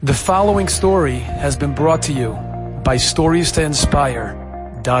The following story has been brought to you by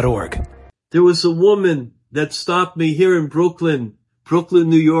StoriesToInspire.org. There was a woman that stopped me here in Brooklyn,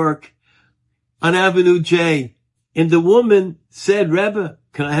 New York, on Avenue J. And the woman said, "Rebbe,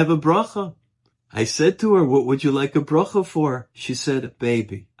 can I have a bracha?" I said to her, "What would you like a bracha for?" She said, "A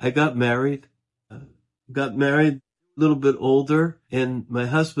baby." I got married a little bit older, and my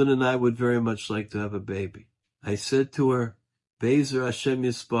husband and I would very much like to have a baby. I said to her, Be'ezer Hashem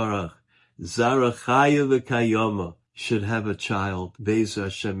Yisparach, Zara Chaya v'Kayoma should have a child. Be'ezer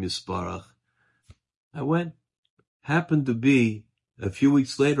Hashem Yisparach. I went. Happened to be, a few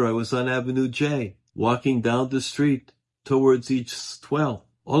weeks later, I was on Avenue J, walking down the street towards East 12.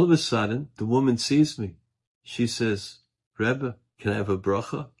 All of a sudden, the woman sees me. She says, "Rebbe, can I have a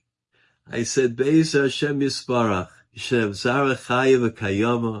bracha?" I said, Be'ezer Hashem Yisparach. You should have Zara Chaya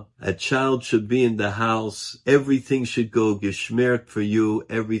v'Kayoma. A child should be in the house. Everything should go geschmert for you.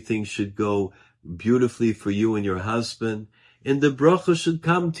 Everything should go beautifully for you and your husband. And the bracha should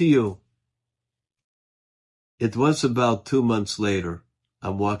come to you. It was about 2 months later.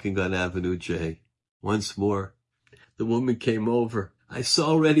 I'm walking on Avenue J. Once more, the woman came over. I saw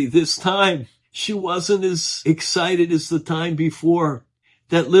already this time she wasn't as excited as the time before.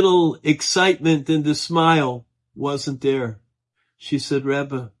 That little excitement and the smile wasn't there. She said,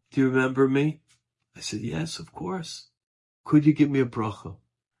 "Rebbe, do you remember me?" I said, "Yes, of course. Could you give me a bracha?"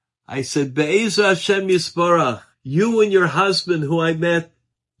 I said, Be'ezer Hashem Yisparach, you and your husband who I met,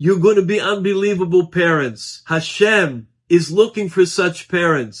 you're going to be unbelievable parents. Hashem is looking for such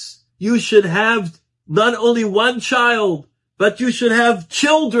parents. You should have not only one child, but you should have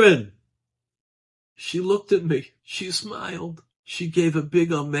children. She looked at me. She smiled. She gave a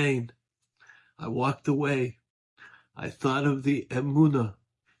big amen. I walked away. I thought of the Emunah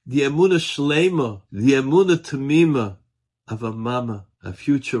Shlema, the Emunah Tamima of a mama, a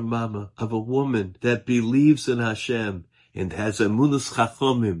future mama, of a woman that believes in Hashem and has Emunah's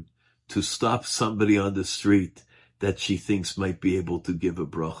Chachomim to stop somebody on the street that she thinks might be able to give a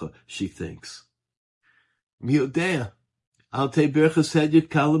bracha. She thinks. Miodea, al te berchas hedyet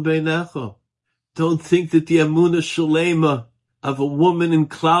kala beinecho. Don't think that the Emunah Shlema of a woman in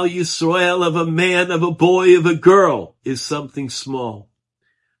Klal Yisrael, of a man, of a boy, of a girl, is something small.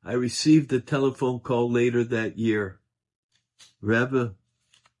 I received a telephone call later that year. Rebbe,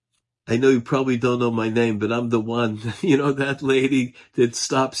 I know you probably don't know my name, but I'm the one, that lady that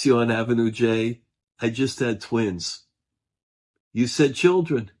stops you on Avenue J. I just had twins. You said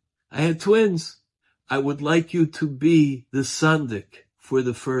children. I had twins. I would like you to be the sandik for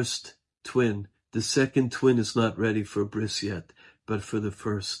the first twin. The second twin is not ready for bris yet, but for the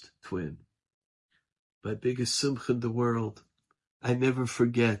first twin. My biggest simcha in the world. I never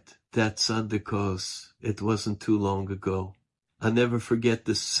forget that sandikos. It wasn't too long ago. I'll never forget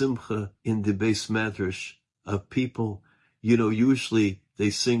the simcha in the Beis Medrash of people. Usually they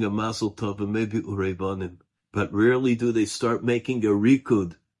sing a mazel tov and maybe urevanim, but rarely do they start making a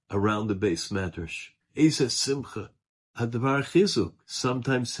rikud around the Beis Medrash. Eza simcha. Advar chizuk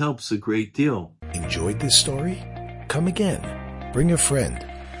sometimes helps a great deal. Enjoyed this story? Come again. Bring a friend.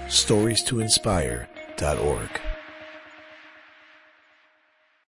 StoriesToInspire.org